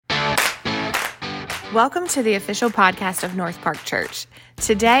Welcome to the official podcast of North Park Church.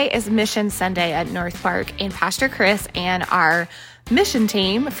 Today is Mission Sunday at North Park, and Pastor Chris and our mission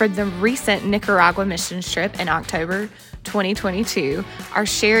team for the recent Nicaragua mission trip in October 2022 are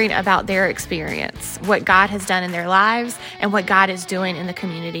sharing about their experience, what God has done in their lives, and what God is doing in the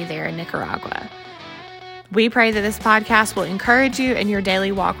community there in Nicaragua. We pray that this podcast will encourage you in your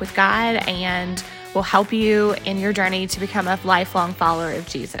daily walk with God and will help you in your journey to become a lifelong follower of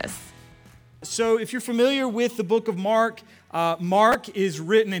Jesus. So if you're familiar with the book of Mark, Mark is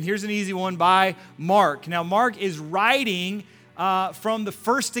written, and here's an easy one, by Mark. Now, Mark is writing from the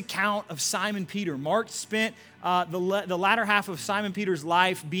first account of Simon Peter. Mark spent the latter half of Simon Peter's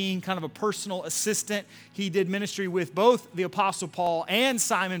life being kind of a personal assistant. He did ministry with both the Apostle Paul and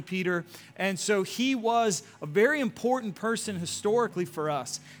Simon Peter, and so he was a very important person historically for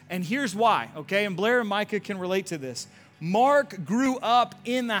us. And here's why, okay? And Blair and Micah can relate to this. Mark grew up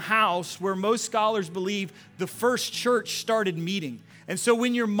in the house where most scholars believe the first church started meeting. And so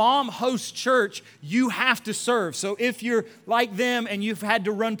when your mom hosts church, you have to serve. So if you're like them and you've had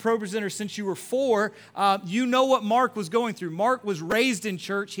to run ProPresenter since you were 4, you know what Mark was going through. Mark was raised in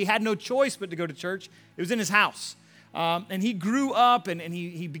church. He had no choice but to go to church. It was in his house. And he grew up and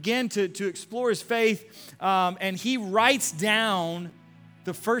he began to explore his faith. And he writes down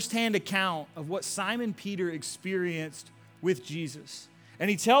the firsthand account of what Simon Peter experienced with Jesus.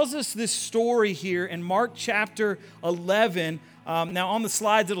 And he tells us this story here in Mark chapter 11. Now on the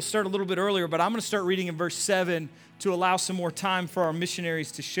slides, it'll start a little bit earlier, but I'm going to start reading in verse 7 to allow some more time for our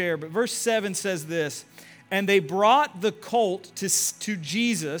missionaries to share. But verse 7 says this, "And they brought the colt to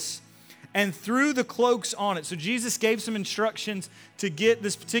Jesus and threw the cloaks on it." So Jesus gave some instructions to get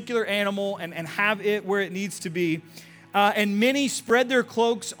this particular animal and have it where it needs to be. And many spread their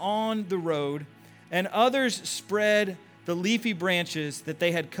cloaks on the road, and others spread the leafy branches that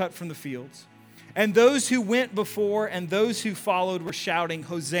they had cut from the fields. And those who went before and those who followed were shouting,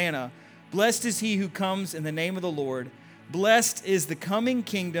 "Hosanna! Blessed is he who comes in the name of the Lord. Blessed is the coming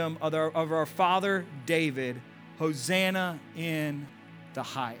kingdom of our father David. Hosanna in the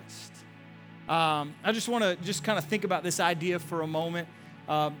highest." I just want to kind of think about this idea for a moment.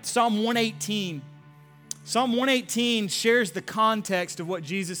 Psalm 118 shares the context of what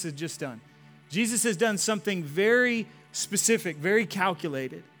Jesus has just done. Jesus has done something very specific, very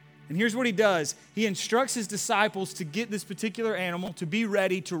calculated. And here's what he does. He instructs his disciples to get this particular animal, to be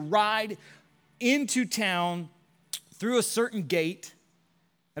ready to ride into town through a certain gate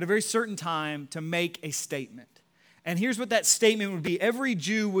at a very certain time to make a statement. And here's what that statement would be. Every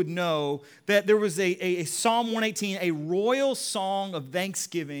Jew would know that there was a Psalm 118, a royal song of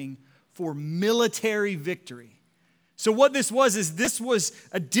thanksgiving for military victory. So what this was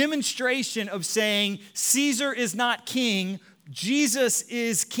a demonstration of saying Caesar is not king, Jesus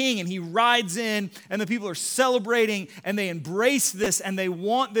is king. And he rides in and the people are celebrating and they embrace this and they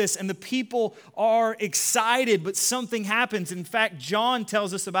want this and the people are excited, but something happens. In fact, John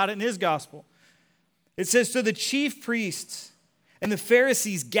tells us about it in his gospel. It says, "So the chief priests and the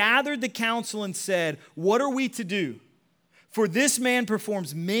Pharisees gathered the council and said, 'What are we to do? For this man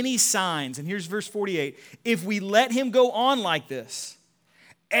performs many signs.'" And here's verse 48. "If we let him go on like this,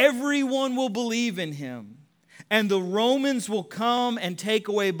 everyone will believe in him, and the Romans will come and take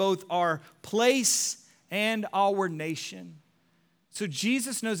away both our place and our nation." So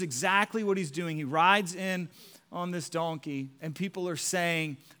Jesus knows exactly what he's doing. He rides in on this donkey, and people are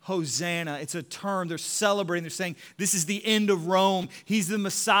saying, "Hosanna." It's a term. They're celebrating. They're saying, this is the end of Rome. He's the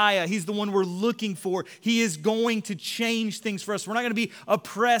Messiah. He's the one we're looking for. He is going to change things for us. We're not going to be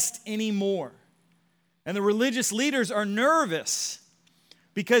oppressed anymore. And the religious leaders are nervous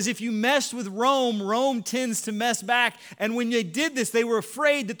because if you mess with Rome, Rome tends to mess back. And when they did this, they were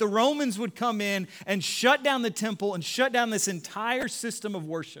afraid that the Romans would come in and shut down the temple and shut down this entire system of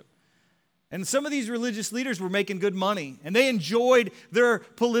worship. And some of these religious leaders were making good money, and they enjoyed their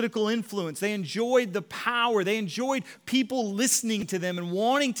political influence. They enjoyed the power. They enjoyed people listening to them and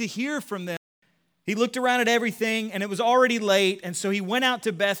wanting to hear from them. He looked around at everything, and it was already late, and so he went out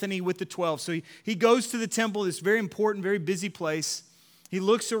to Bethany with the 12. So he goes to the temple, this very important, very busy place. He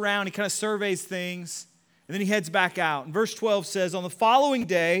looks around, he kind of surveys things, and then he heads back out. And verse 12 says, "On the following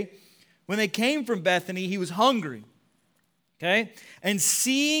day, when they came from Bethany, he was hungry. Okay? And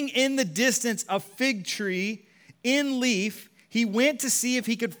seeing in the distance a fig tree in leaf, he went to see if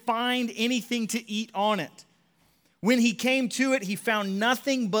he could find anything to eat on it. When he came to it, he found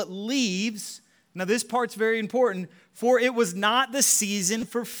nothing but leaves." Now this part's very important. "For it was not the season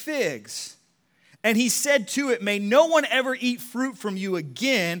for figs. And he said to it, 'May no one ever eat fruit from you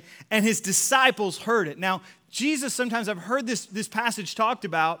again.' And his disciples heard it." Now, Jesus, sometimes I've heard this passage talked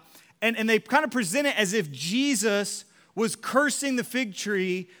about And they kind of present it as if Jesus was cursing the fig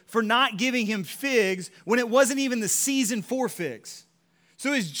tree for not giving him figs when it wasn't even the season for figs.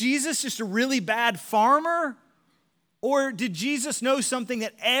 So is Jesus just a really bad farmer? Or did Jesus know something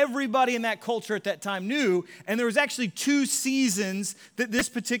that everybody in that culture at that time knew? And there was actually 2 seasons that this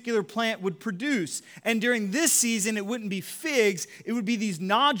particular plant would produce. And during this season, it wouldn't be figs. It would be these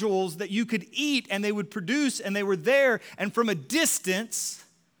nodules that you could eat, and they would produce, and they were there. And from a distance,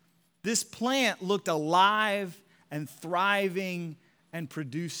 this plant looked alive and thriving and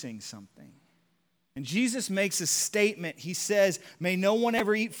producing something. And Jesus makes a statement. He says, may no one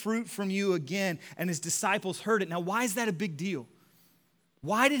ever eat fruit from you again. And his disciples heard it. Now, why is that a big deal?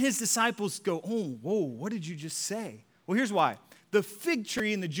 Why did his disciples go, oh, whoa, what did you just say? Well, here's why. The fig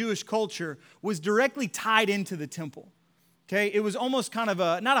tree in the Jewish culture was directly tied into the temple. Okay, it was almost kind of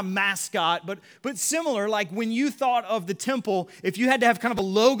not a mascot, but similar. Like when you thought of the temple, if you had to have kind of a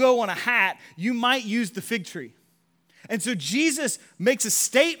logo on a hat, you might use the fig tree. And so Jesus makes a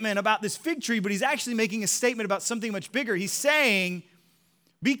statement about this fig tree, but he's actually making a statement about something much bigger. He's saying,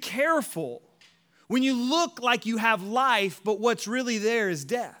 be careful when you look like you have life, but what's really there is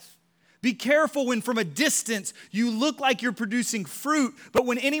death. Be careful when from a distance you look like you're producing fruit, but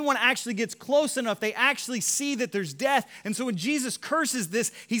when anyone actually gets close enough, they actually see that there's death. And so when Jesus curses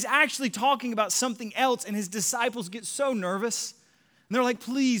this, he's actually talking about something else, and his disciples get so nervous. And they're like,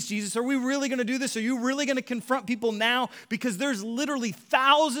 please, Jesus, are we really going to do this? Are you really going to confront people now? Because there's literally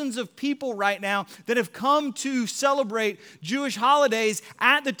thousands of people right now that have come to celebrate Jewish holidays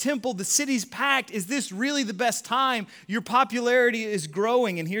at the temple. The city's packed. Is this really the best time? Your popularity is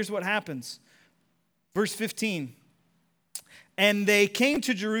growing. And here's what happens. Verse 15. And they came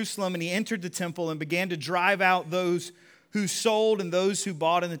to Jerusalem, and he entered the temple and began to drive out those who sold and those who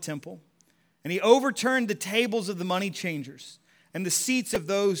bought in the temple. And he overturned the tables of the money changers and the seats of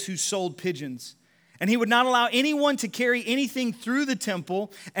those who sold pigeons. And he would not allow anyone to carry anything through the temple.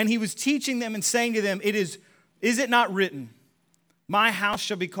 And he was teaching them and saying to them, is it not written, my house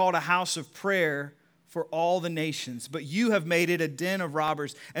shall be called a house of prayer for all the nations, but you have made it a den of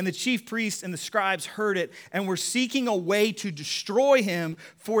robbers. And the chief priests and the scribes heard it and were seeking a way to destroy him,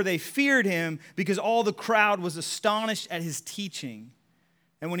 for they feared him, because all the crowd was astonished at his teaching.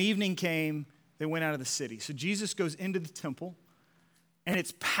 And when evening came, they went out of the city. So Jesus goes into the temple, and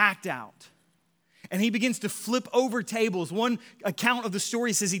it's packed out. And he begins to flip over tables. One account of the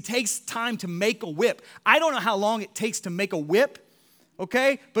story says he takes time to make a whip. I don't know how long it takes to make a whip,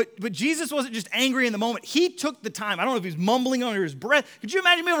 okay? But Jesus wasn't just angry in the moment. He took the time. I don't know if he was mumbling under his breath. Could you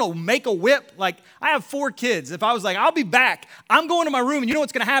imagine being able to make a whip? Like, I have 4 kids. If I was like, I'll be back. I'm going to my room, and you know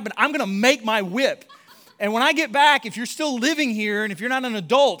what's going to happen? I'm going to make my whip. And when I get back, if you're still living here, and if you're not an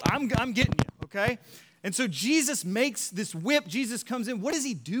adult, I'm getting you, okay? And so Jesus makes this whip. Jesus comes in. What is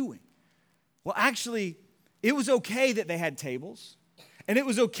he doing? Well, actually, it was okay that they had tables. And it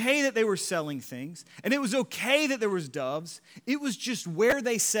was okay that they were selling things. And it was okay that there was doves. It was just where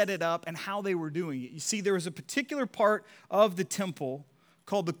they set it up and how they were doing it. You see, there was a particular part of the temple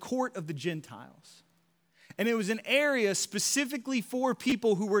called the court of the Gentiles. And it was an area specifically for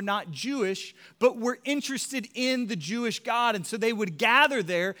people who were not Jewish, but were interested in the Jewish God. And so they would gather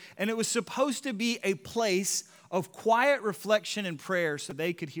there, and it was supposed to be a place of quiet reflection and prayer so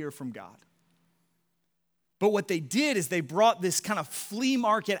they could hear from God. But what they did is they brought this kind of flea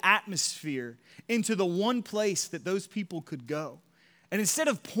market atmosphere into the one place that those people could go. And instead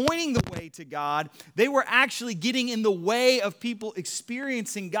of pointing the way to God, they were actually getting in the way of people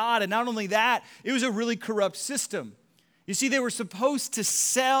experiencing God. And not only that, it was a really corrupt system. You see, they were supposed to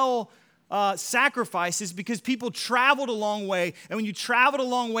sell sacrifices because people traveled a long way. And when you traveled a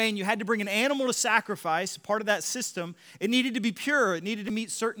long way and you had to bring an animal to sacrifice, part of that system, it needed to be pure. It needed to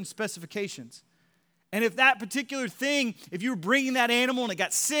meet certain specifications. And if that particular thing, if you were bringing that animal and it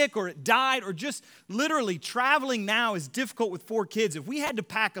got sick or it died, or just literally traveling now is difficult with 4 kids. If we had to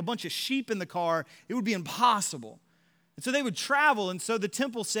pack a bunch of sheep in the car, it would be impossible. And so they would travel. And so the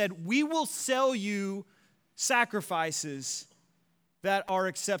temple said, we will sell you sacrifices that are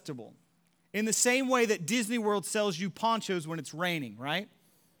acceptable. In the same way that Disney World sells you ponchos when it's raining, right?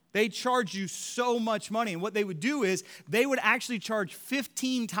 They charge you so much money. And what they would do is they would actually charge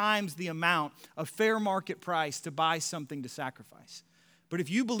 15 times the amount of fair market price to buy something to sacrifice. But if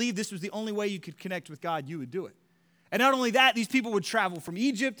you believe this was the only way you could connect with God, you would do it. And not only that, these people would travel from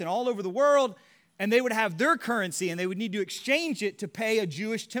Egypt and all over the world, and they would have their currency, and they would need to exchange it to pay a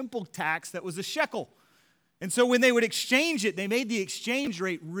Jewish temple tax that was a shekel. And so when they would exchange it, they made the exchange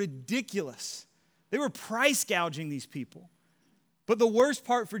rate ridiculous. They were price gouging these people. But the worst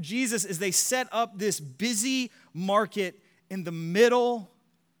part for Jesus is they set up this busy market in the middle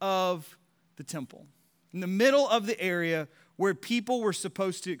of the temple, in the middle of the area where people were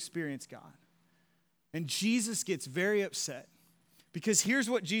supposed to experience God. And Jesus gets very upset because here's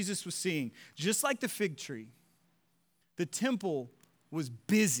what Jesus was seeing. Just like the fig tree, the temple was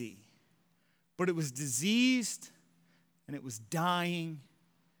busy, but it was diseased and it was dying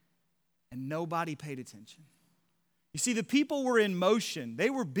and nobody paid attention. You see, the people were in motion. They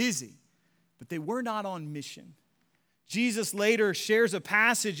were busy, but they were not on mission. Jesus later shares a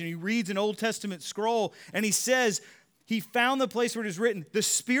passage and he reads an Old Testament scroll and he says, he found the place where it is written, "The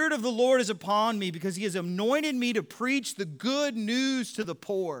Spirit of the Lord is upon me because he has anointed me to preach the good news to the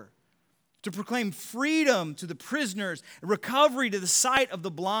poor, to proclaim freedom to the prisoners, recovery to the sight of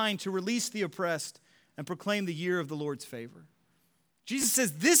the blind, to release the oppressed, and proclaim the year of the Lord's favor." Jesus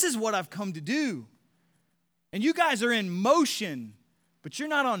says, this is what I've come to do. And you guys are in motion, but you're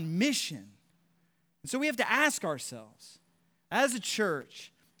not on mission. And so we have to ask ourselves, as a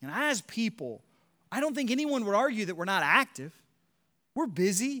church and as people, I don't think anyone would argue that we're not active. We're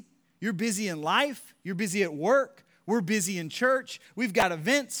busy. You're busy in life. You're busy at work. We're busy in church. We've got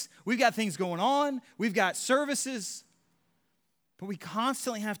events. We've got things going on. We've got services. But we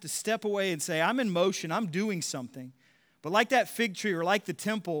constantly have to step away and say, I'm in motion. I'm doing something. But like that fig tree or like the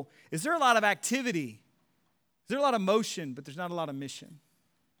temple, is there a lot of activity? Is there a lot of motion, but there's not a lot of mission?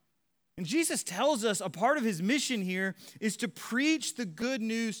 And Jesus tells us a part of his mission here is to preach the good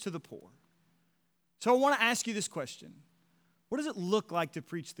news to the poor. So I want to ask you this question. What does it look like to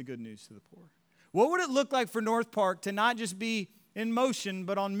preach the good news to the poor? What would it look like for North Park to not just be in motion,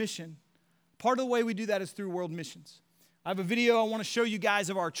 but on mission? Part of the way we do that is through world missions. I have a video I want to show you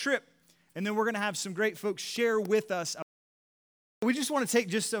guys of our trip, and then we're going to have some great folks share with us. We just want to take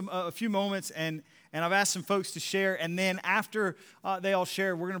just a few moments, and I've asked some folks to share, and then after they all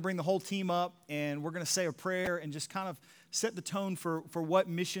share, we're going to bring the whole team up, and we're going to say a prayer and just kind of set the tone for what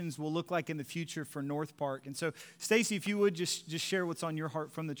missions will look like in the future for North Park. And so, Stacy, if you would just share what's on your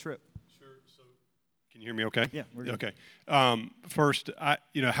heart from the trip. Sure. So, can you hear me okay? Yeah, we're good. Okay. First,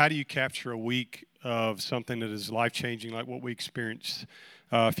 how do you capture a week of something that is life-changing like what we experienced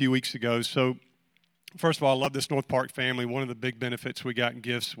a few weeks ago? So, first of all, I love this North Park family. One of the big benefits we got in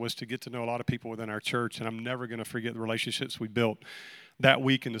gifts was to get to know a lot of people within our church, and I'm never going to forget the relationships we built that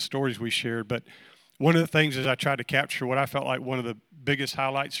week and the stories we shared. But one of the things is I tried to capture what I felt like one of the biggest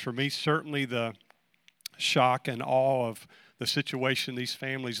highlights for me, certainly the shock and awe of the situation these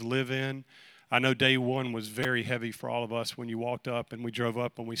families live in. I know day one was very heavy for all of us when you walked up and we drove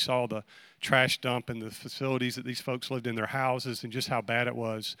up and we saw the trash dump and the facilities that these folks lived in, their houses, and just how bad it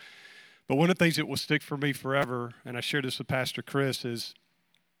was. But one of the things that will stick for me forever, and I shared this with Pastor Chris, is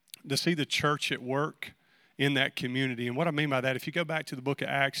to see the church at work in that community. And what I mean by that, if you go back to the book of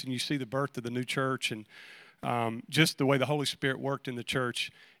Acts and you see the birth of the new church and just the way the Holy Spirit worked in the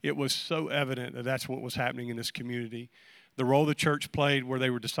church, it was so evident that that's what was happening in this community. The role the church played where they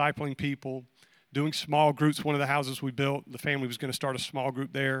were discipling people, doing small groups. One of the houses we built, the family was going to start a small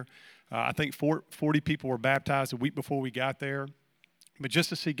group there. I think 40 people were baptized a week before we got there. But just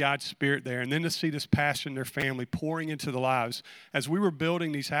to see God's Spirit there, and then to see this pastor and their family pouring into the lives. As we were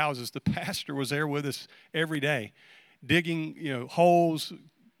building these houses, the pastor was there with us every day, digging holes,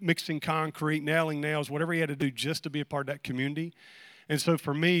 mixing concrete, nailing nails, whatever he had to do just to be a part of that community. And so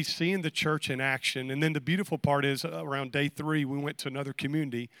for me, seeing the church in action, and then the beautiful part is around day 3, we went to another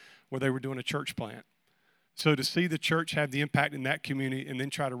community where they were doing a church plant. So to see the church have the impact in that community and then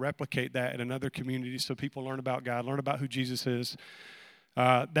try to replicate that in another community so people learn about God, learn about who Jesus is,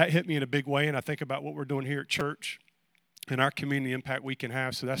 that hit me in a big way, and I think about what we're doing here at church and our community impact we can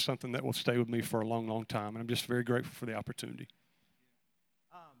have, so that's something that will stay with me for a long, long time, and I'm just very grateful for the opportunity.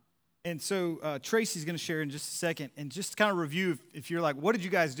 And so Tracy's going to share in just a second, and just kind of review if you're like, what did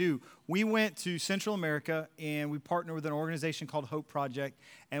you guys do? We went to Central America, and we partnered with an organization called Hope Project,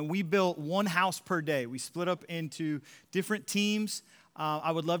 and we built one house per day. We split up into different teams.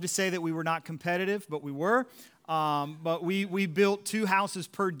 I would love to say that we were not competitive, but we were. But we built 2 houses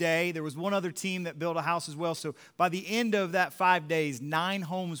per day. There was one other team that built a house as well. So by the end of that 5 days, 9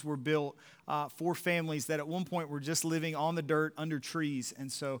 homes were built for families that at one point were just living on the dirt under trees. And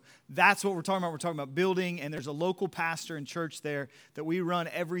so that's what we're talking about. We're talking about building, and there's a local pastor and church there that we run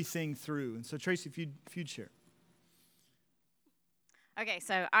everything through. And so Tracy, if you'd share. Okay,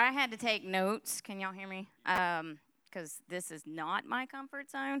 so I had to take notes. Can y'all hear me? Because this is not my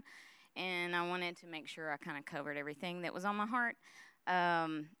comfort zone. And I wanted to make sure I kind of covered everything that was on my heart.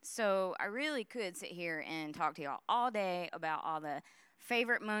 So I really could sit here and talk to y'all all day about all the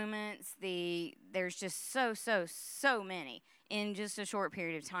favorite moments. There's just so many in just a short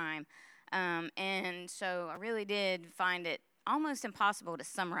period of time. And so I really did find it almost impossible to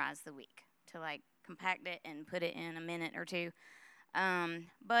summarize the week, to like compact it and put it in a minute or two.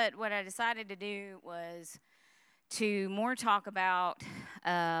 But what I decided to do was to more talk about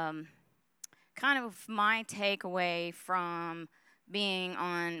kind of my takeaway from being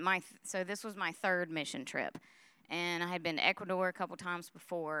on so this was my third mission trip. And I had been to Ecuador a couple times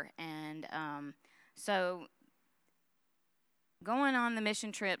before. And so going on the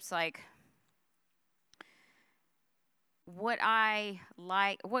mission trips, like what my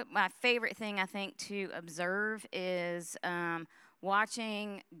favorite thing I think to observe is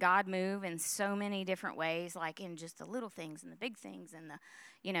watching God move in so many different ways, like in just the little things and the big things. And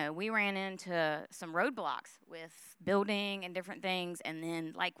we ran into some roadblocks with building and different things. And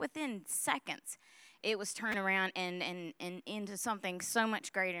then like within seconds, it was turned around and into something so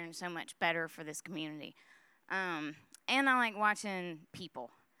much greater and so much better for this community. And I like watching people.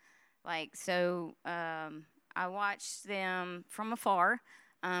 I watch them from afar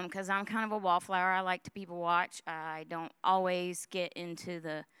because I'm kind of a wallflower. I like to people watch. I don't always get into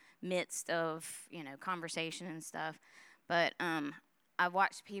the midst of, conversation and stuff. But I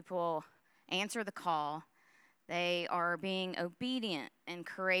watch people answer the call. They are being obedient and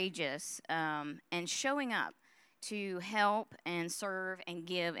courageous and showing up to help and serve and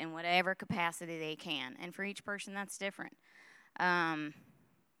give in whatever capacity they can. And for each person, that's different.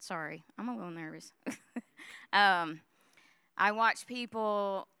 Sorry, I'm a little nervous. I watch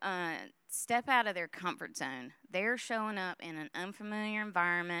people step out of their comfort zone. They're showing up in an unfamiliar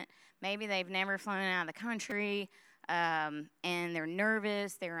environment. Maybe they've never flown out of the country, and they're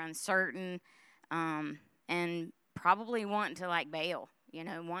nervous, they're uncertain, and probably wanting to bail,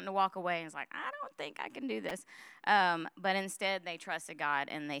 wanting to walk away. And it's like, I don't think I can do this. But instead, they trusted God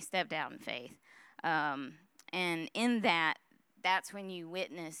and they stepped out in faith. And in that's when you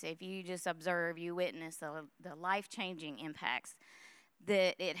witness, if you just observe, you witness the life-changing impacts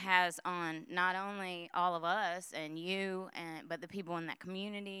that it has on not only all of us and you, but the people in that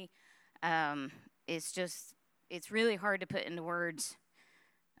community. It's really hard to put into words.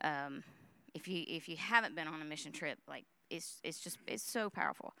 If you haven't been on a mission trip, it's so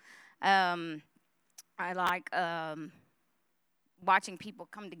powerful. I like watching people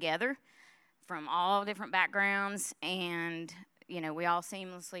come together from all different backgrounds, and we all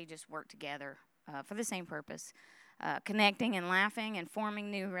seamlessly just work together for the same purpose, connecting and laughing and forming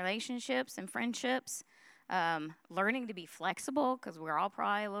new relationships and friendships, learning to be flexible because we're all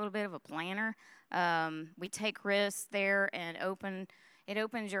probably a little bit of a planner. We take risks there, and it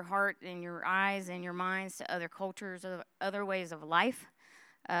opens your heart and your eyes and your minds to other cultures, other ways of life,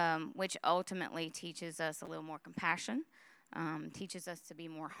 which ultimately teaches us a little more compassion, teaches us to be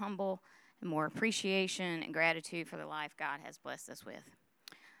more humble, and more appreciation and gratitude for the life God has blessed us with.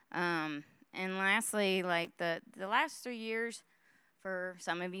 And lastly, the last 3 years, for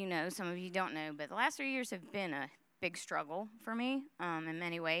some of you know, some of you don't know, but the last 3 years have been a big struggle for me in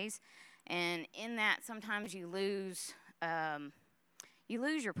many ways. And in that, sometimes you lose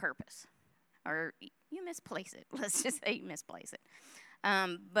your purpose, or you misplace it. Let's just say you misplace it.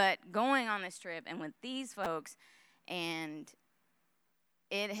 But going on this trip and with these folks, and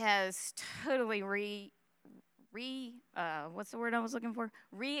it has totally what's the word I was looking for?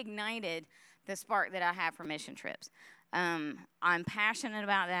 Reignited the spark that I have for mission trips. I'm passionate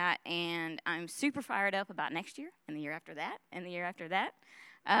about that, and I'm super fired up about next year and the year after that and the year after that.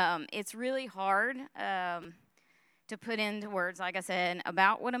 It's really hard to put into words, like I said,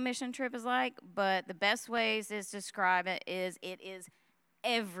 about what a mission trip is like, but the best ways to describe it is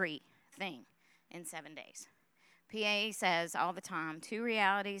everything in 7 days. PA says all the time, 2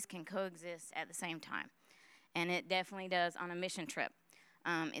 realities can coexist at the same time, and it definitely does on a mission trip.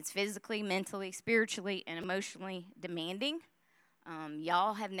 It's physically, mentally, spiritually, and emotionally demanding.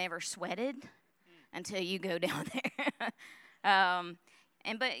 Y'all have never sweated until you go down there.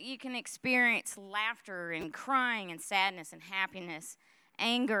 But you can experience laughter and crying and sadness and happiness,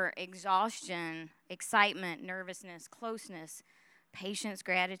 anger, exhaustion, excitement, nervousness, closeness, patience,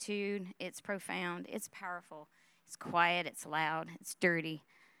 gratitude. It's profound. It's powerful. It's quiet. It's loud. It's dirty.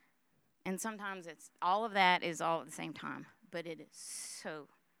 And sometimes all of that is all at the same time. But it is so,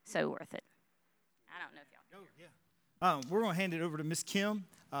 so worth it. I don't know if y'all can hear me. We're going to hand it over to Miss Kim.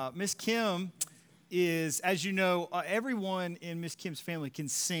 Miss Kim is, as you know, everyone in Miss Kim's family can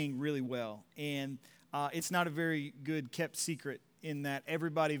sing really well. And it's not a very good kept secret in that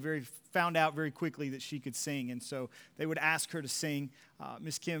everybody found out very quickly that she could sing. And so they would ask her to sing.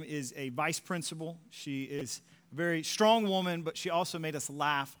 Miss Kim is a vice principal. She is a very strong woman, but she also made us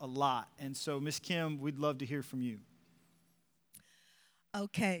laugh a lot. And so, Miss Kim, we'd love to hear from you.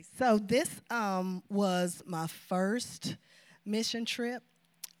 Okay, so this was my first mission trip,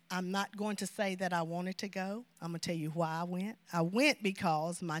 I'm not going to say that I wanted to go. I'm going to tell you why I went. I went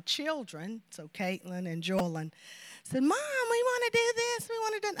because my children, so Caitlin and Jordan, said, Mom, we want to do this, we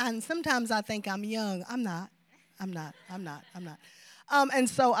want to do that. And sometimes I think I'm young. I'm not. And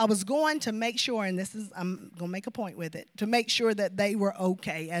so I was going to make sure, and I'm going to make a point with it, to make sure that they were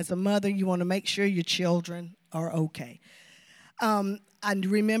okay. As a mother, you want to make sure your children are okay. I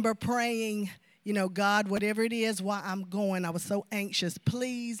remember praying, God, whatever it is while I'm going, I was so anxious.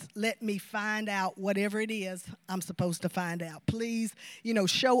 Please let me find out whatever it is I'm supposed to find out. Please,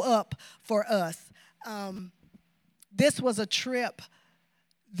 show up for us. This was a trip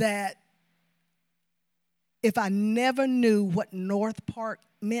that if I never knew what North Park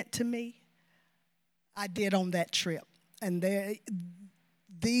meant to me, I did on that trip. And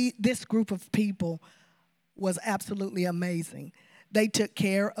this group of people was absolutely amazing. They took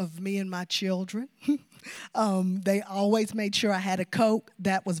care of me and my children. They always made sure I had a Coke.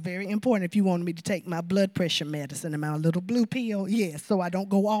 That was very important. If you wanted me to take my blood pressure medicine and my little blue pill, yes, so I don't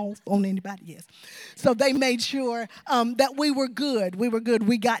go off on anybody, yes. So they made sure that we were good.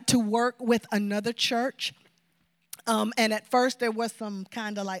 We got to work with another church. And at first there was some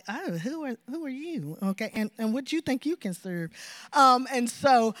kind of like, oh, who are you? Okay, and what do you think you can serve? And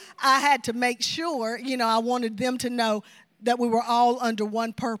so I had to make sure, I wanted them to know that we were all under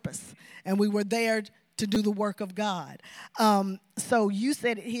one purpose, and we were there to do the work of God. So you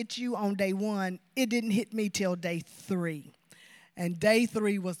said it hit you on day 1. It didn't hit me till day 3. And day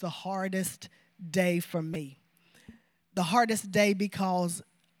 3 was the hardest day for me. The hardest day because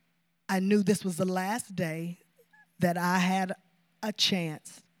I knew this was the last day that I had a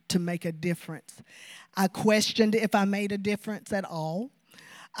chance to make a difference. I questioned if I made a difference at all.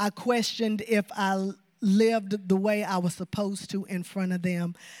 I questioned if I lived the way I was supposed to in front of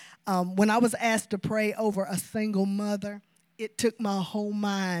them. When I was asked to pray over a single mother, it took my whole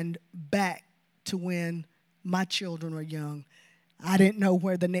mind back to when my children were young. I didn't know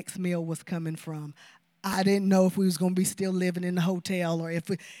where the next meal was coming from. I didn't know if we was going to be still living in the hotel or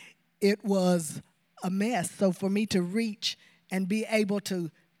if it was a mess. So for me to reach and be able to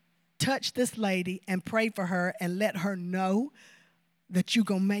touch this lady and pray for her and let her know that you're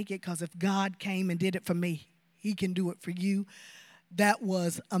going to make it, because if God came and did it for me, he can do it for you. That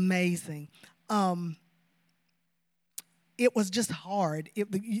was amazing. It was just hard.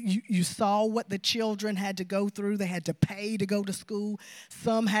 You saw what the children had to go through. They had to pay to go to school.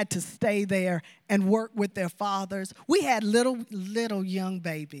 Some had to stay there and work with their fathers. We had little young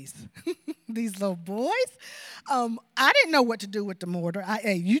babies, these little boys. I didn't know what to do with the mortar.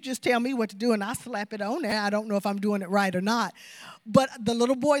 Hey, you just tell me what to do, and I slap it on there. I don't know if I'm doing it right or not. But the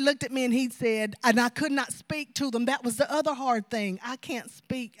little boy looked at me, and he said, and I could not speak to them. That was the other hard thing. I can't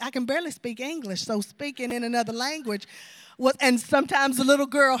speak. I can barely speak English, so speaking in another language and sometimes the little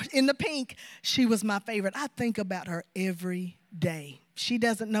girl in the pink, she was my favorite. I think about her every day. She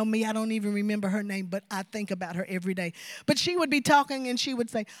doesn't know me. I don't even remember her name, but I think about her every day. But she would be talking, and she would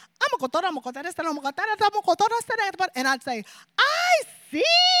say, and I'd say, I see.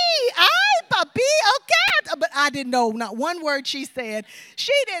 Ay, papi, okay. But I didn't know not one word she said.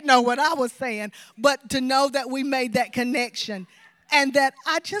 She didn't know what I was saying. But to know that we made that connection and that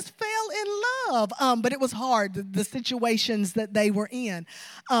I just fell in love. But it was hard, the situations that they were in.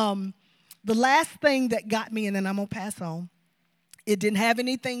 The last thing that got me, and then I'm going to pass on, it didn't have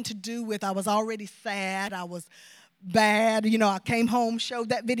anything to do with, I was already sad, I was bad. I came home, showed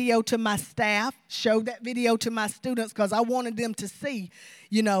that video to my staff, showed that video to my students, because I wanted them to see,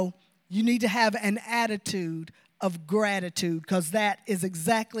 you need to have an attitude of gratitude, because that is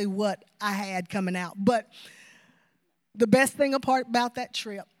exactly what I had coming out. But the best thing about that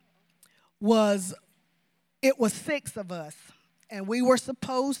trip was it was 6 of us, and we were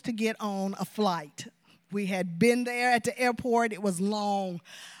supposed to get on a flight. We had been there at the airport. It was long.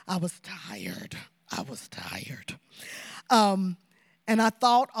 I was tired. And I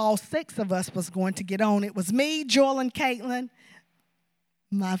thought all 6 of us was going to get on. It was me, Joel, and Caitlin,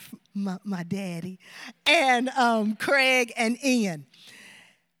 my daddy, and Craig and Ian.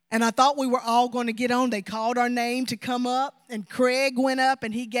 And I thought we were all going to get on. They called our name to come up, and Craig went up,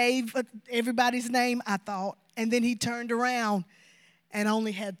 and he gave everybody's name, I thought. And then he turned around and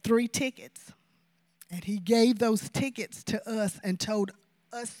only had 3 tickets. And he gave those tickets to us and told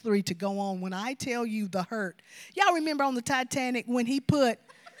us 3 to go on. When I tell you the hurt, y'all remember on the Titanic when he put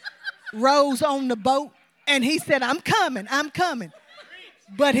Rose on the boat and he said, I'm coming.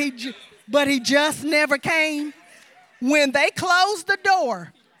 But he just never came. When they closed the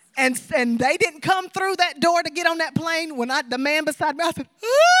door and they didn't come through that door to get on that plane, the man beside me, I said,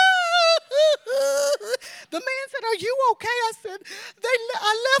 The man said, "Are you okay?" I said,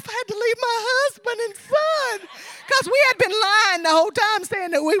 I left, had to leave my husband and son. Because we had been lying the whole time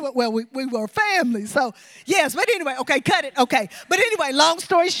saying that we were family. So, yes, but anyway, okay, cut it, okay. But anyway, long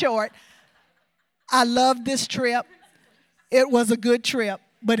story short, I loved this trip. It was a good trip,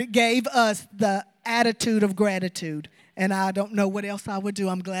 but it gave us the attitude of gratitude. And I don't know what else I would do.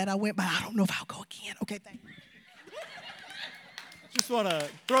 I'm glad I went, but I don't know if I'll go again. Okay, thank you. Just want to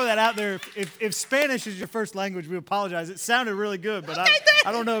throw that out there. If Spanish is your first language, we apologize. It sounded really good, but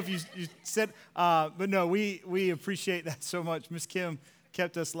I don't know if you said, but no, we appreciate that so much. Miss Kim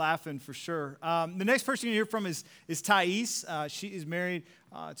kept us laughing for sure. The next person you hear from is Thais. She is married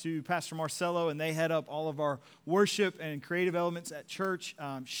to Pastor Marcelo, and they head up all of our worship and creative elements at church.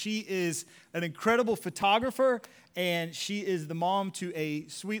 She is an incredible photographer, and she is the mom to a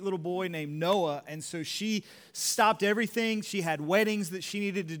sweet little boy named Noah. And so she stopped everything. She had weddings that she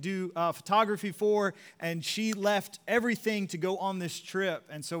needed to do photography for, and she left everything to go on this trip.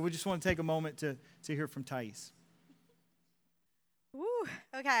 And so we just want to take a moment to hear from Thais. Ooh,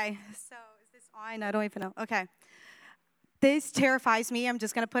 okay, so is this on? I don't even know. Okay. This terrifies me. I'm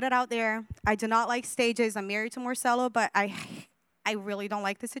just going to put it out there. I do not like stages. I'm married to Marcelo, but I really don't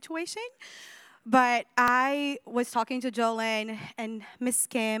like the situation. But I was talking to Jolene and Miss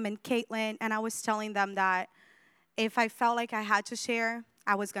Kim and Caitlin, and I was telling them that if I felt like I had to share,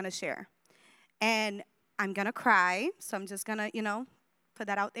 I was going to share. And I'm going to cry, so I'm just going to, put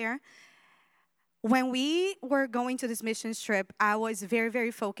that out there. When we were going to this mission trip, I was very, very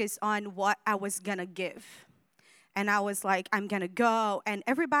focused on what I was going to give. And I was like, I'm going to go. And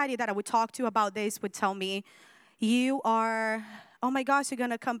everybody that I would talk to about this would tell me, you are, oh my gosh, you're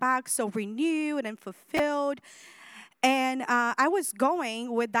going to come back so renewed and fulfilled. And I was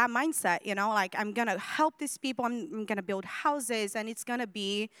going with that mindset, like I'm going to help these people. I'm going to build houses, and it's going to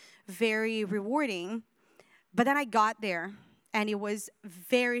be very rewarding. But then I got there, and it was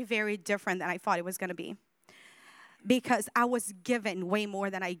very, very different than I thought it was going to be, because I was given way more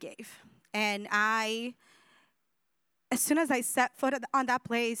than I gave. And as soon as I set foot on that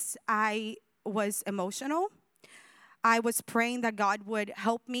place, I was emotional. I was praying that God would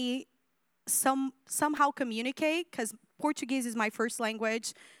help me somehow communicate, because Portuguese is my first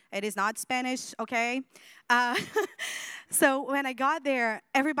language. It is not Spanish, okay? So when I got there,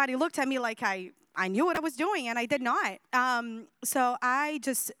 everybody looked at me like I knew what I was doing, and I did not. So I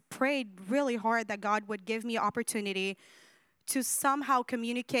just prayed really hard that God would give me opportunity to somehow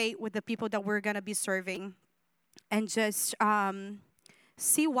communicate with the people that we're going to be serving, and just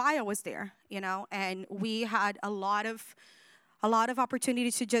see why I was there, And we had a lot of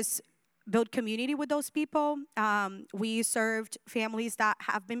opportunity to just build community with those people. We served families that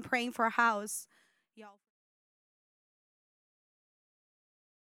have been praying for a house.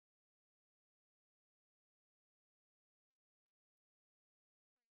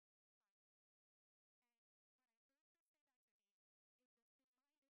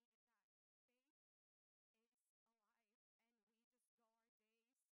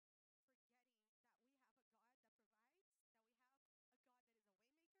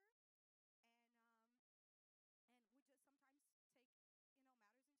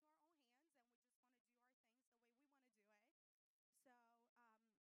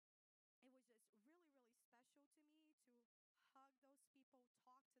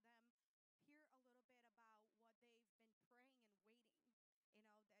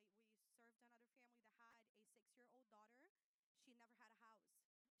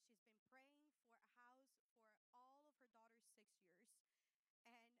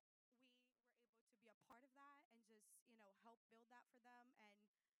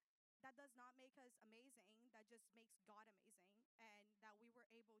 That does not make us amazing. That just makes God amazing. And that we were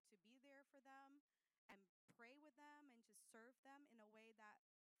able to be there for them and pray with them and just serve them in a way that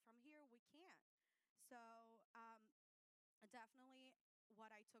from here we can't. So definitely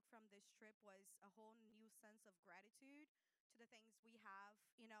what I took from this trip was a whole new sense of gratitude to the things we have,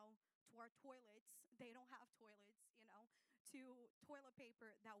 to our toilets. They don't have toilets, to toilet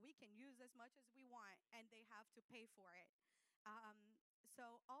paper that we can use as much as we want, and they have to pay for it.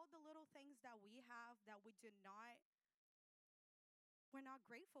 So all the little things that we have that we're not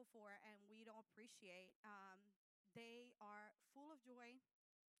grateful for and we don't appreciate, they are full of joy.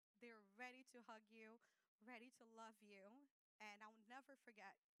 They're ready to hug you, ready to love you. And I'll never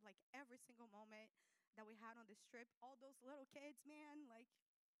forget, like, every single moment that we had on this trip. All those little kids, man, like,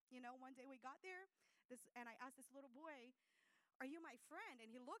 one day we got there, and I asked this little boy, are you my friend?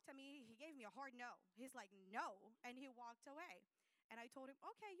 And he looked at me, he gave me a hard no. He's like, no, and he walked away. And I told him,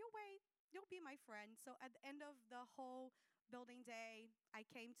 okay, you'll wait, you'll be my friend. So at the end of the whole building day, I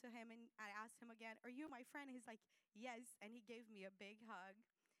came to him and I asked him again, "Are you my friend?" He's like, "Yes." And he gave me a big hug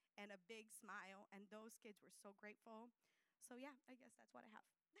and a big smile. And those kids were so grateful. So, yeah, I guess that's what I have.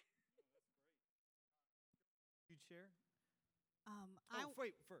 You'd share? I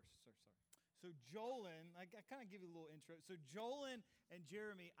Wait, first. Sorry. So Jolyn, I kind of give you a little intro. So Jolyn and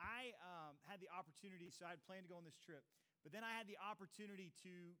Jeremy, I had the opportunity, so I had planned to go on this trip, but then I had the opportunity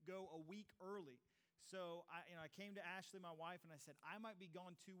to go a week early. So I came to Ashley, my wife, and I said, I might be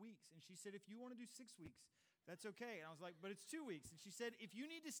gone 2 weeks. And she said, if you want to do 6 weeks, that's okay. And I was like, but it's 2 weeks. And she said, if you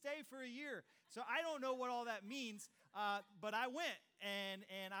need to stay for a year. So I don't know what all that means, but I went,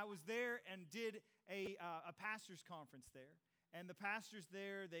 and I was there and did a pastor's conference there. And the pastors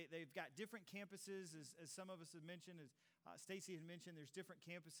there, they've got different campuses, as some of us have mentioned, as Stacy had mentioned, there's different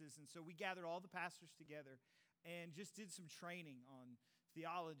campuses. And so we gathered all the pastors together and just did some training on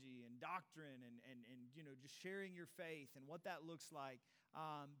theology and doctrine and just sharing your faith and what that looks like.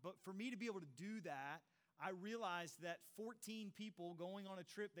 But for me to be able to do that, I realized that 14 people going on a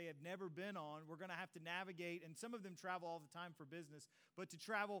trip they have never been on, we're going to have to navigate, and some of them travel all the time for business, but to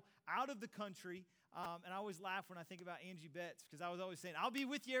travel out of the country, and I always laugh when I think about Angie Betts, because I was always saying, I'll be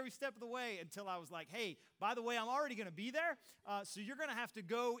with you every step of the way, until I was like, hey, by the way, I'm already going to be there, so you're going to have to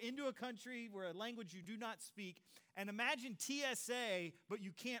go into a country where a language you do not speak, and imagine TSA, but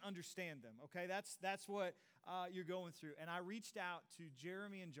you can't understand them, okay? That's what you're going through. And I reached out to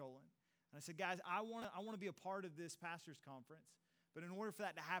Jeremy and Jolyn, and I said, guys, I want to be a part of this pastor's conference. But in order for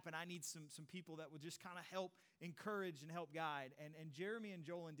that to happen, I need some people that would just kind of help encourage and help guide. And Jeremy and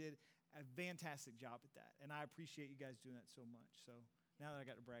Jolyn did a fantastic job at that. And I appreciate you guys doing that so much. So now that I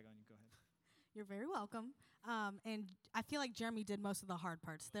got to brag on you, go ahead. You're very welcome. And I feel like Jeremy did most of the hard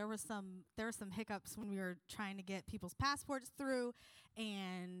parts. There were some hiccups when we were trying to get people's passports through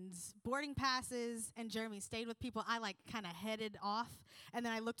and boarding passes, and Jeremy stayed with people. I kind of headed off, and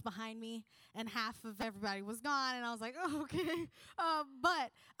then I looked behind me and half of everybody was gone, and I was like, oh, okay.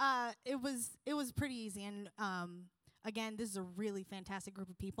 But it was pretty easy. And again, this is a really fantastic group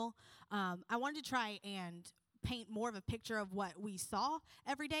of people. I wanted to try and paint more of a picture of what we saw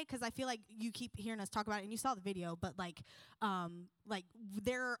every day, because I feel like you keep hearing us talk about it, and you saw the video, but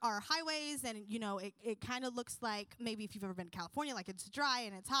there are highways, and it kind of looks like, maybe if you've ever been to California, like it's dry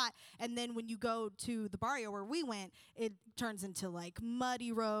and it's hot, and then when you go to the barrio where we went, it turns into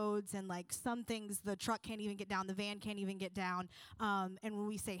muddy roads, and some things the truck can't even get down, the van can't even get down, and when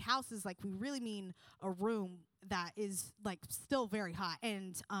we say houses, we really mean a room that is still very hot.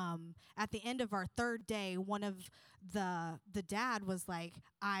 And at the end of our third day, one of the dad was like,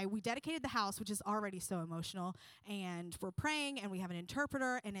 we dedicated the house, which is already so emotional, and we're praying, and we have an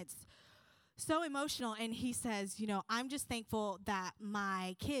interpreter, and it's so emotional. And he says, I'm just thankful that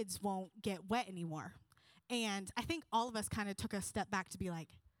my kids won't get wet anymore. And I think all of us kind of took a step back to be like,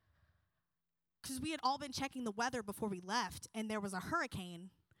 because we had all been checking the weather before we left, and there was a hurricane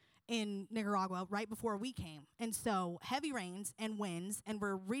in Nicaragua right before we came. And so heavy rains and winds, and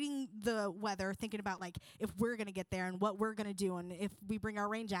we're reading the weather, thinking about if we're going to get there and what we're going to do, and if we bring our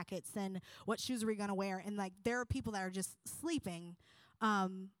rain jackets and what shoes are we going to wear. And there are people that are just sleeping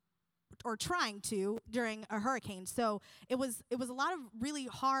or trying to during a hurricane. So it was a lot of really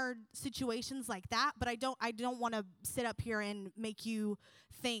hard situations like that, but I don't want to sit up here and make you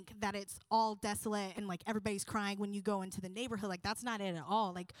think that it's all desolate and everybody's crying when you go into the neighborhood. That's not it at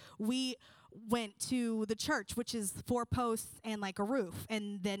all. We went to the church, which is 4 posts and a roof,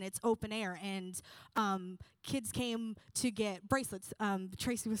 and then it's open air, and kids came to get bracelets.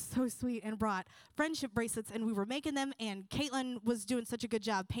 Tracy was so sweet and brought friendship bracelets, and we were making them, and Caitlin was doing such a good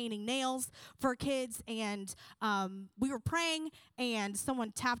job painting nails for kids, and we were praying, and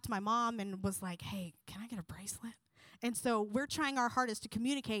someone tapped my mom and was like, hey, can I get a bracelet? And so we're trying our hardest to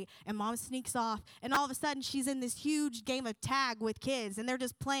communicate, and mom sneaks off, and all of a sudden she's in this huge game of tag with kids, and they're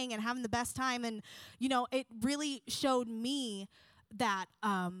just playing and having the best time. And it really showed me that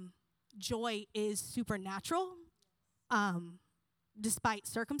joy is supernatural despite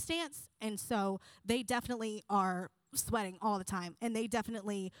circumstance. And so they definitely are sweating all the time, and they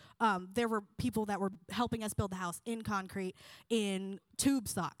definitely there were people that were helping us build the house in concrete, in tube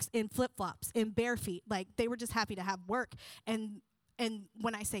socks, in flip-flops, in bare feet. They were just happy to have work. And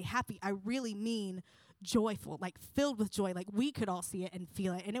when I say happy, I really mean joyful, filled with joy. We could all see it and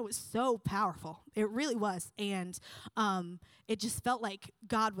feel it, and it was so powerful. It really was. And it just felt like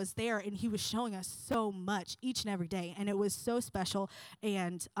God was there, and he was showing us so much each and every day, and it was so special.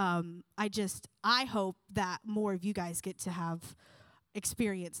 And I hope that more of you guys get to have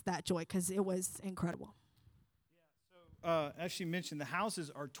experienced that joy, because it was incredible. Yeah, so actually mentioned, the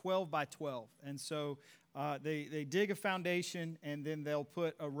houses are 12 by 12. And so they dig a foundation, and then they'll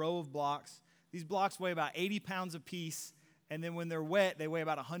put a row of blocks. These blocks weigh about 80 pounds apiece, and then when they're wet, they weigh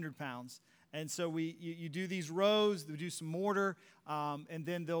about 100 pounds. And so you do these rows, they do some mortar, and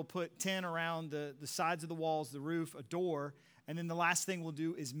then they'll put tin around the sides of the walls, the roof, a door, and then the last thing we'll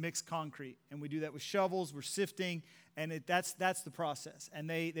do is mix concrete. And we do that with shovels, we're sifting, and that's the process. And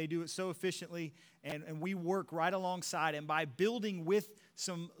they do it so efficiently, and we work right alongside. And by building with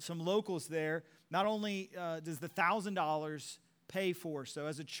some locals there, not only does the $1,000 pay for, so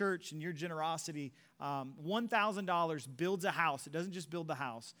as a church and your generosity, $1,000 builds a house. It doesn't just build the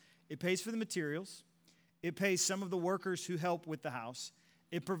house. It pays for the materials. It pays some of the workers who help with the house.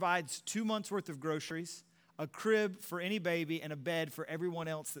 It provides 2 months' worth of groceries, a crib for any baby, and a bed for everyone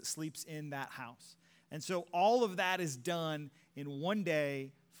else that sleeps in that house. And so all of that is done in one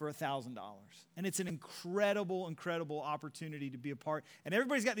day for $1,000. And it's an incredible, incredible opportunity to be a part. And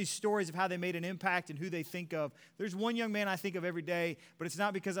everybody's got these stories of how they made an impact and who they think of. There's one young man I think of every day, but it's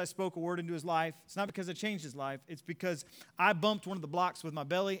not because I spoke a word into his life. It's not because I changed his life. It's because I bumped one of the blocks with my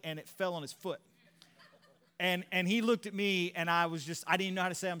belly and it fell on his foot. And he looked at me, and I didn't even know how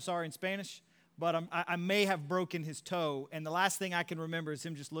to say I'm sorry in Spanish, but I may have broken his toe. And the last thing I can remember is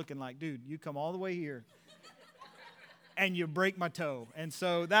him just looking like, dude, you come all the way here and you break my toe. And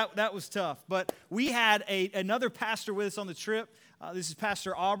so that was tough. But we had another pastor with us on the trip. This is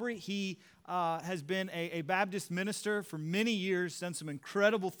Pastor Aubrey. He has been a Baptist minister for many years, done some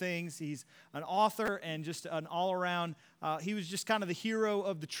incredible things. He's an author and just an all-around. He was just kind of the hero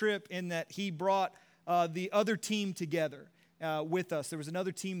of the trip in that he brought the other team together with us. There was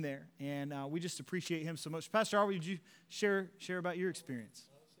another team there, and we just appreciate him so much. Pastor Aubrey, would you share about your experience?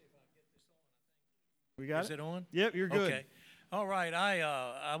 We got Is it on? Yep, you're good. Okay. All right.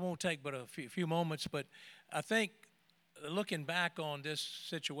 I won't take but a few moments, but I think looking back on this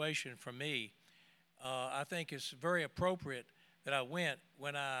situation for me, I think it's very appropriate that I went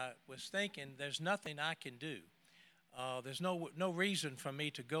when I was thinking there's nothing I can do. There's no reason for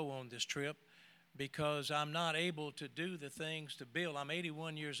me to go on this trip because I'm not able to do the things to build. I'm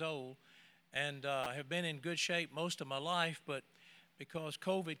 81 years old and have been in good shape most of my life, but because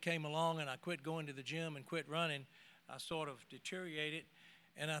COVID came along and I quit going to the gym and quit running, I sort of deteriorated.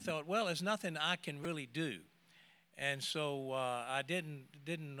 And I thought, well, there's nothing I can really do. And so I didn't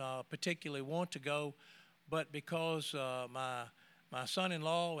particularly want to go, but because my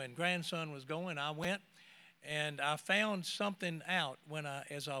son-in-law and grandson was going, I went. And I found something out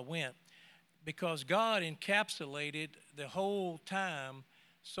as I went, because God encapsulated the whole time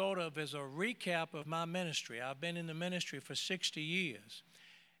sort of as a recap of my ministry. I've been in the ministry for 60 years.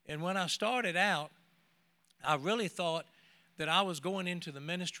 And when I started out, I really thought that I was going into the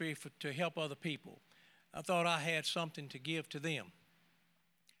ministry to help other people. I thought I had something to give to them.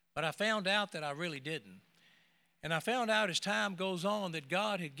 But I found out that I really didn't. And I found out as time goes on that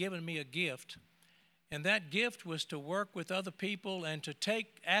God had given me a gift. And that gift was to work with other people and to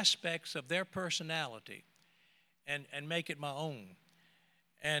take aspects of their personality and make it my own.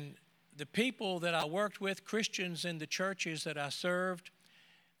 And the people that I worked with, Christians in the churches that I served,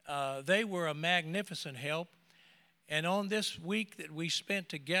 they were a magnificent help. And on this week that we spent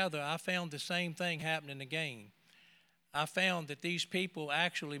together, I found the same thing happening again. I found that these people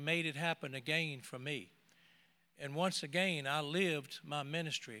actually made it happen again for me. And once again, I lived my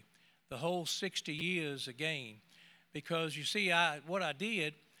ministry the whole 60 years again. Because you see, what I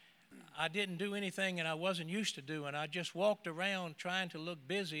did, I didn't do anything that I wasn't used to doing. I just walked around trying to look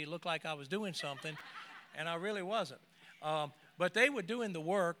busy, look like I was doing something, and I really wasn't. But they were doing the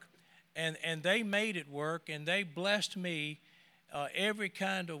work, and they made it work, and they blessed me every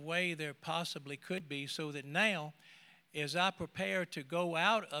kind of way there possibly could be, so that now, as I prepare to go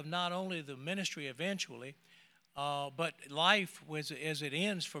out of not only the ministry eventually, but life as it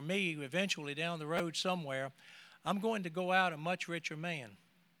ends for me eventually down the road somewhere, I'm going to go out a much richer man.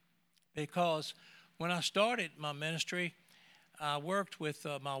 Because when I started my ministry, I worked with,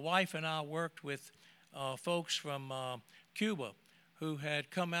 my wife and I worked with folks from Cuba who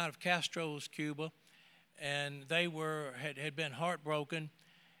had come out of Castro's Cuba, and they had been heartbroken.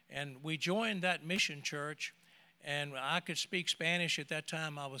 And we joined that mission church, and I could speak Spanish at that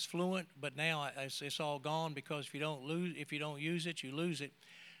time. I was fluent, but now it's all gone, because if you don't use it, you lose it.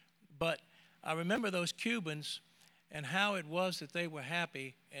 But I remember those Cubans and how it was that they were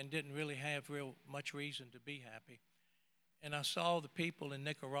happy and didn't really have much reason to be happy. And I saw the people in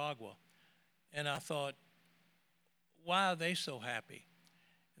Nicaragua, and I thought, why are they so happy?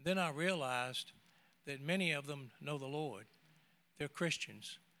 And then I realized that many of them know the Lord. They're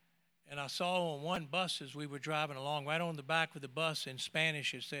Christians. And I saw on one bus as we were driving along, right on the back of the bus in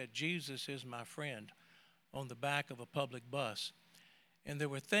Spanish, it said, "Jesus is my friend," on the back of a public bus. And there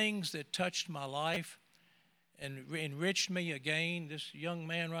were things that touched my life and enriched me again. This young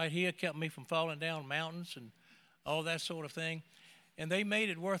man right here kept me from falling down mountains and all that sort of thing. And they made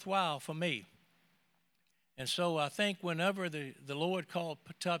it worthwhile for me. And so I think whenever the Lord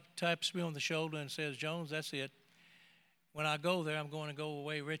taps me on the shoulder and says, "Jones, that's it," when I go there, I'm going to go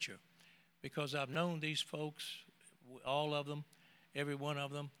away richer, because I've known these folks, all of them, every one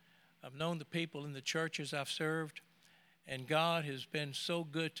of them. I've known the people in the churches I've served, and God has been so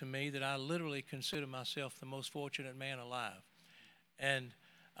good to me that I literally consider myself the most fortunate man alive. And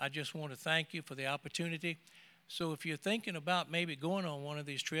I just want to thank you for the opportunity. So if you're thinking about maybe going on one of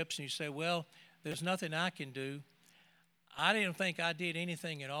these trips and you say, "Well, there's nothing I can do," I didn't think I did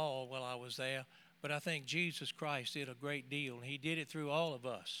anything at all while I was there, but I think Jesus Christ did a great deal, and he did it through all of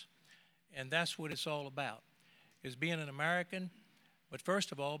us. And that's what it's all about, is being an American, but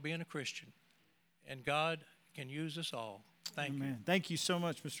first of all, being a Christian. And God can use us all. Thank you. Thank you so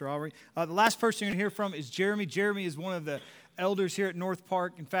much, Mr. Aubrey. The last person you're going to hear from is Jeremy. Jeremy is one of the elders here at North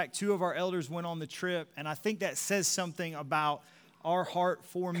Park. In fact, 2 of our elders went on the trip, and I think that says something about our heart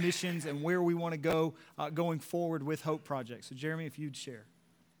for missions and where we want to go going forward with Hope Project. So, Jeremy, if you'd share.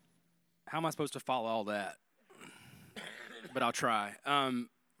 How am I supposed to follow all that? But I'll try.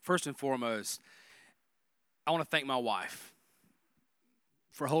 First and foremost, I want to thank my wife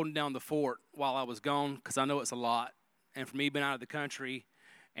for holding down the fort while I was gone, because I know it's a lot, and for me being out of the country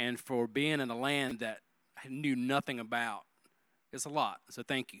and for being in a land that I knew nothing about. It's a lot, so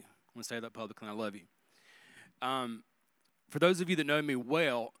thank you. I want to say that publicly, and I love you. For those of you that know me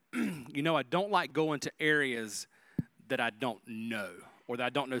well, you know I don't like going to areas that I don't know or that I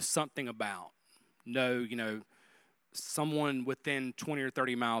don't know something about. Someone within 20 or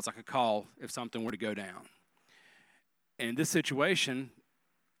 30 miles I could call if something were to go down. And in this situation,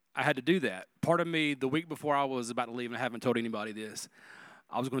 I had to do that. Part of me, the week before I was about to leave, and I haven't told anybody this,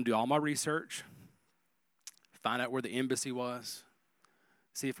 I was going to do all my research, find out where the embassy was,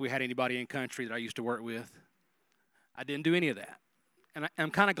 see if we had anybody in country that I used to work with. I didn't do any of that. And I'm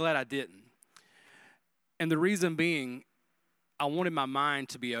kind of glad I didn't. And the reason being, I wanted my mind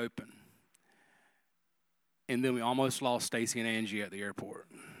to be open. And then we almost lost Stacy and Angie at the airport.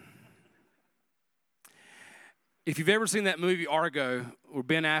 If you've ever seen that movie Argo, where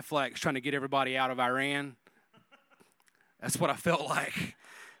Ben Affleck's trying to get everybody out of Iran, that's what I felt like.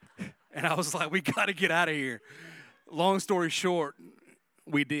 And I was like, we got to get out of here. Long story short,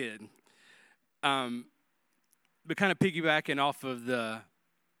 we did. But kind of piggybacking off of the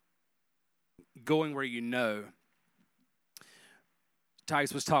going where you know,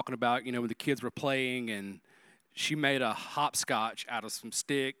 Tice was talking about, when the kids were playing, and she made a hopscotch out of some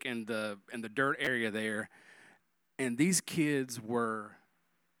stick in the dirt area there. And these kids were,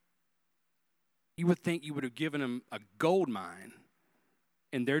 you would think you would have given them a gold mine.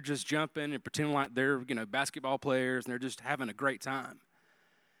 And they're just jumping and pretending like they're, basketball players, and they're just having a great time.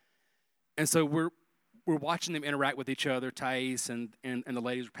 And so we're watching them interact with each other. Thais and the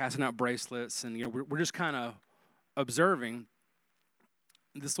ladies were passing out bracelets, and we're just kind of observing.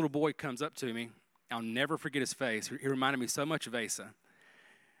 This little boy comes up to me. I'll never forget his face. He reminded me so much of Asa.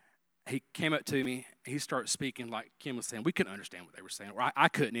 He came up to me. He started speaking like Kim was saying. We couldn't understand what they were saying, or I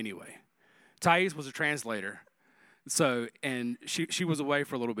couldn't anyway. Thais was a translator, and she was away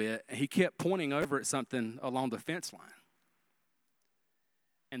for a little bit. And he kept pointing over at something along the fence line.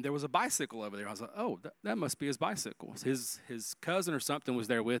 And there was a bicycle over there. I was like, oh, that must be his bicycle. His cousin or something was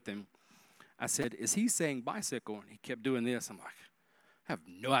there with him. I said, is he saying bicycle? And he kept doing this. I'm like, I have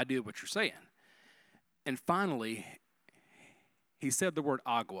no idea what you're saying. And finally, he said the word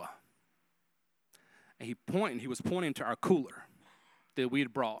agua. And he was pointing to our cooler that we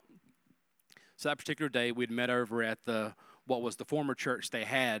had brought. So that particular day, we'd met over at what was the former church they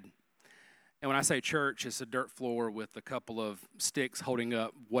had. And when I say church, it's a dirt floor with a couple of sticks holding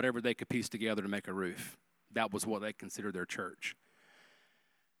up whatever they could piece together to make a roof. That was what they considered their church.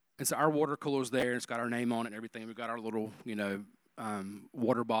 And so our water cooler's there, and it's got our name on it and everything. We've got our little,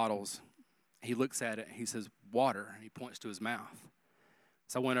 water bottles. He looks at it, and he says, water, and he points to his mouth.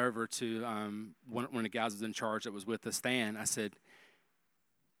 So I went over to one of the guys that was in charge that was with us, Stan. I said,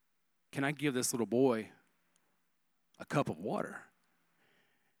 can I give this little boy a cup of water?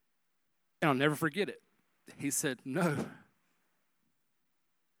 And I'll never forget it. He said, no.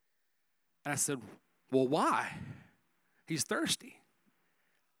 And I said, well, why? He's thirsty.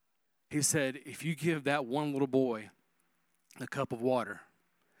 He said, if you give that one little boy a cup of water,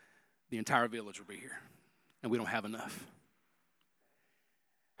 the entire village will be here, and we don't have enough.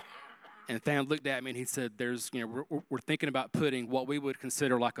 And Than looked at me and he said, we're thinking about putting what we would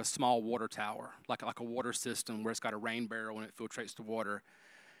consider like a small water tower, like a water system where it's got a rain barrel and it filtrates the water.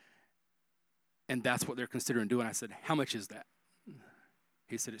 And that's what they're considering doing. I said, how much is that?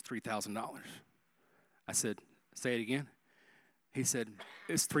 He said, it's $3,000. I said, say it again. He said,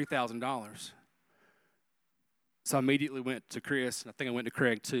 it's $3,000. So I immediately went to Chris, and I think I went to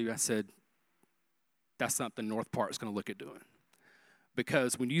Craig too. I said, that's something North Park's going to look at doing.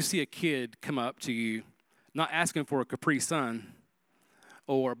 Because when you see a kid come up to you, not asking for a Capri Sun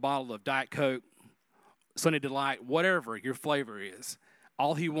or a bottle of Diet Coke, Sunny Delight, whatever your flavor is,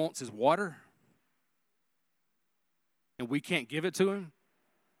 all he wants is water, and we can't give it to him.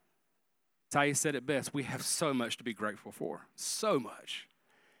 Ty said it best. We have so much to be grateful for, so much.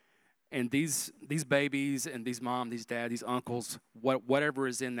 And these babies and these mom, these dad, these uncles, whatever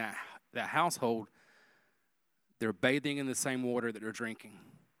is in that household, they're bathing in the same water that they're drinking.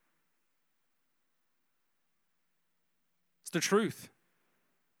 It's the truth.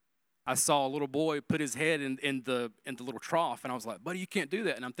 I saw a little boy put his head in the little trough, and I was like, buddy, you can't do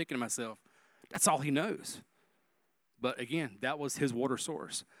that. And I'm thinking to myself, that's all he knows. But again, that was his water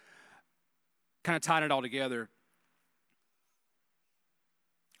source. Kind of tying it all together.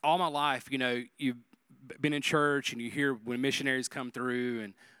 All my life, you've been in church and you hear when missionaries come through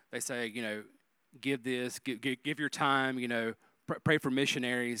and they say, give this, give your time, pray for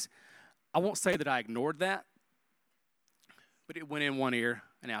missionaries. I won't say that I ignored that, but it went in one ear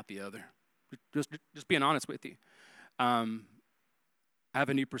and out the other. Just being honest with you. I have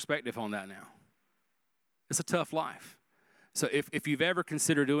a new perspective on that now. It's a tough life. So if you've ever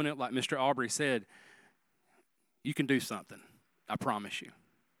considered doing it, like Mr. Aubrey said, you can do something. I promise you.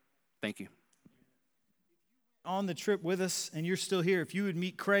 Thank you. On the trip with us and you're still here, if you would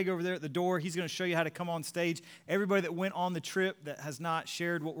meet Craig over there at the door, he's going to show you how to come on stage. Everybody that went on the trip that has not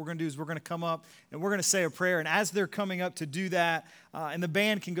shared, what we're going to do is we're going to come up and we're going to say a prayer. And as they're coming up to do that, and the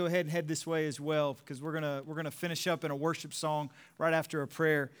band can go ahead and head this way as well, because we're going to finish up in a worship song right after a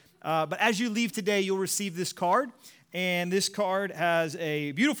prayer. But as you leave today, you'll receive this card. And this card has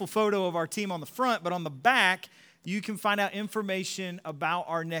a beautiful photo of our team on the front, but on the back, you can find out information about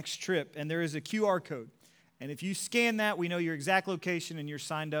our next trip. And there is a QR code. And if you scan that, we know your exact location and you're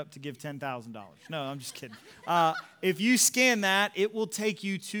signed up to give $10,000. No, I'm just kidding. If you scan that, it will take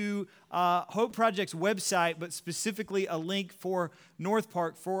you to Hope Project's website, but specifically a link for North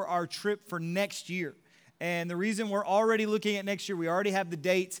Park for our trip for next year. And the reason we're already looking at next year, we already have the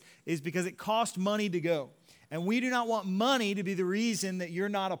dates, is because it costs money to go. And we do not want money to be the reason that you're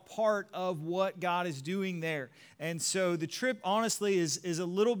not a part of what God is doing there. And so the trip, honestly, is a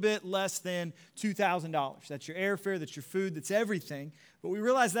little bit less than $2,000. That's your airfare, that's your food, that's everything. But we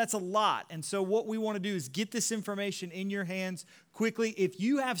realize that's a lot. And so what we want to do is get this information in your hands quickly. If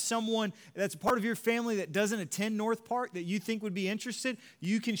you have someone that's a part of your family that doesn't attend North Park that you think would be interested,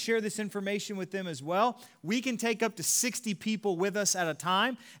 you can share this information with them as well. We can take up to 60 people with us at a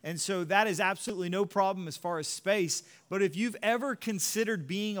time. And so that is absolutely no problem as far as space. But if you've ever considered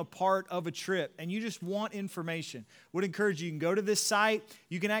being a part of a trip and you just want information, would encourage you can go to this site.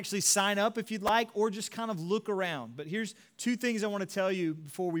 You can actually sign up if you'd like, or just kind of look around. But here's two things I want to tell you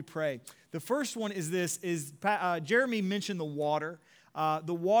before we pray. The first one is this: Jeremy mentioned the water.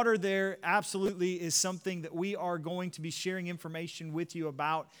 The water there absolutely is something that we are going to be sharing information with you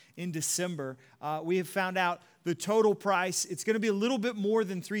about in December. We have found out the total price. It's going to be a little bit more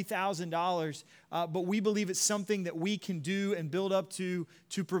than $3,000, but we believe it's something that we can do and build up to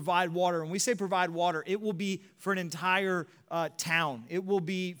provide water. When we say provide water, it will be for an entire town. It will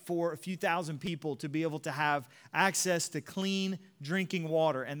be for a few thousand people to be able to have access to clean drinking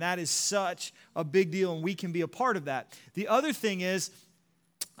water, and that is such a big deal, and we can be a part of that. The other thing is,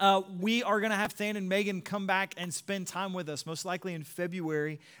 we are going to have Than and Megan come back and spend time with us, most likely in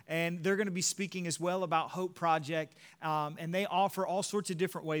February, and they're going to be speaking as well about Hope Project, and they offer all sorts of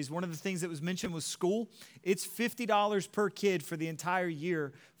different ways. One of the things that was mentioned was school. It's $50 per kid for the entire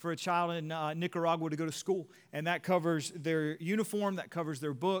year for a child in Nicaragua to go to school, and that covers their uniform, that covers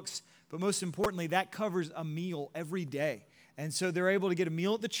their books, but most importantly, that covers a meal every day. And so they're able to get a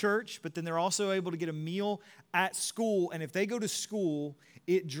meal at the church, but then they're also able to get a meal at school. And if they go to school,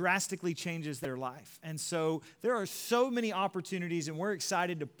 it drastically changes their life. And so there are so many opportunities, and we're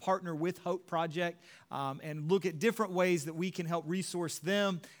excited to partner with Hope Project and look at different ways that we can help resource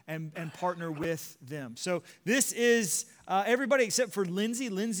them and partner with them. So this is everybody except for Lindsay.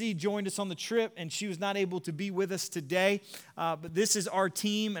 Lindsay joined us on the trip, and she was not able to be with us today. But this is our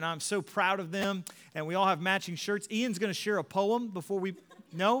team, and I'm so proud of them. And we all have matching shirts. Ian's going to share a poem before we...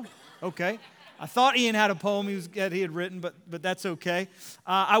 No? Okay. I thought Ian had a poem that he had written, but that's okay.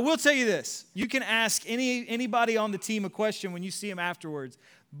 I will tell you this. You can ask anybody on the team a question when you see them afterwards,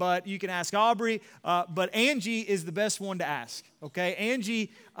 but you can ask Aubrey, but Angie is the best one to ask, okay?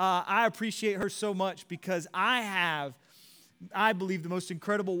 Angie, I appreciate her so much because I believe, the most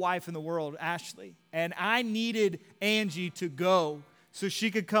incredible wife in the world, Ashley, and I needed Angie to go so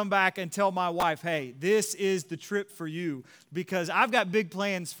she could come back and tell my wife, hey, this is the trip for you, because I've got big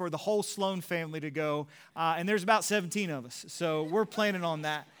plans for the whole Sloan family to go, and there's about 17 of us, so we're planning on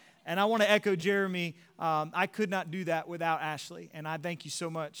that. And I want to echo Jeremy. I could not do that without Ashley, and I thank you so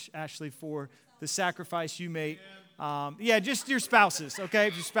much, Ashley, for the sacrifice you make. Just your spouses, okay,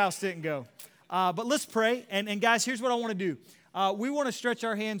 if your spouse didn't go. But let's pray, and guys, here's what I want to do. We want to stretch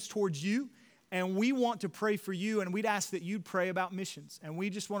our hands towards you, and we want to pray for you, and we'd ask that you'd pray about missions. And we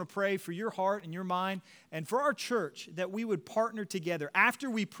just want to pray for your heart and your mind and for our church that we would partner together. After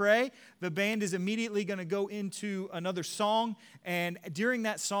we pray, the band is immediately going to go into another song, and during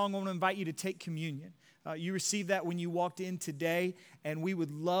that song, I want to invite you to take communion. You received that when you walked in today, and we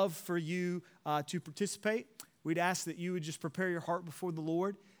would love for you to participate. We'd ask that you would just prepare your heart before the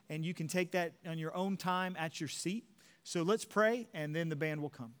Lord, and you can take that on your own time at your seat. So let's pray, and then the band will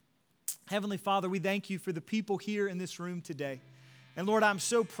come. Heavenly Father, we thank you for the people here in this room today. And Lord, I'm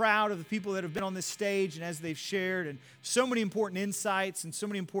so proud of the people that have been on this stage and as they've shared, and so many important insights and so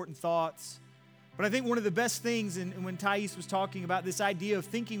many important thoughts. But I think one of the best things, and when Thais was talking about this idea of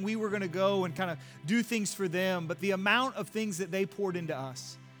thinking we were going to go and kind of do things for them, but the amount of things that they poured into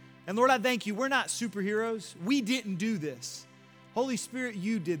us. And Lord, I thank you. We're not superheroes. We didn't do this. Holy Spirit,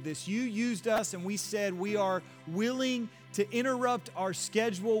 you did this. You used us, and we said we are willing to interrupt our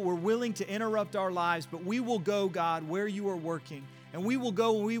schedule. We're willing to interrupt our lives, but we will go, God, where you are working. And we will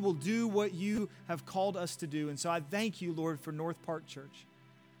go and we will do what you have called us to do. And so I thank you, Lord, for North Park Church.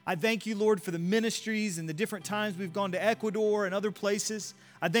 I thank you, Lord, for the ministries and the different times we've gone to Ecuador and other places.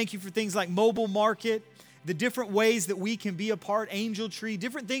 I thank you for things like Mobile Market, the different ways that we can be a part, Angel Tree,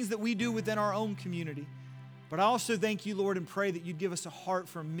 different things that we do within our own community. But I also thank you, Lord, and pray that you'd give us a heart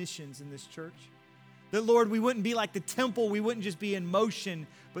for missions in this church. That, Lord, we wouldn't be like the temple. We wouldn't just be in motion,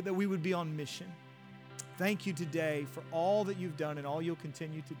 but that we would be on mission. Thank you today for all that you've done and all you'll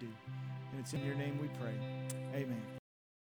continue to do. And it's in your name we pray. Amen.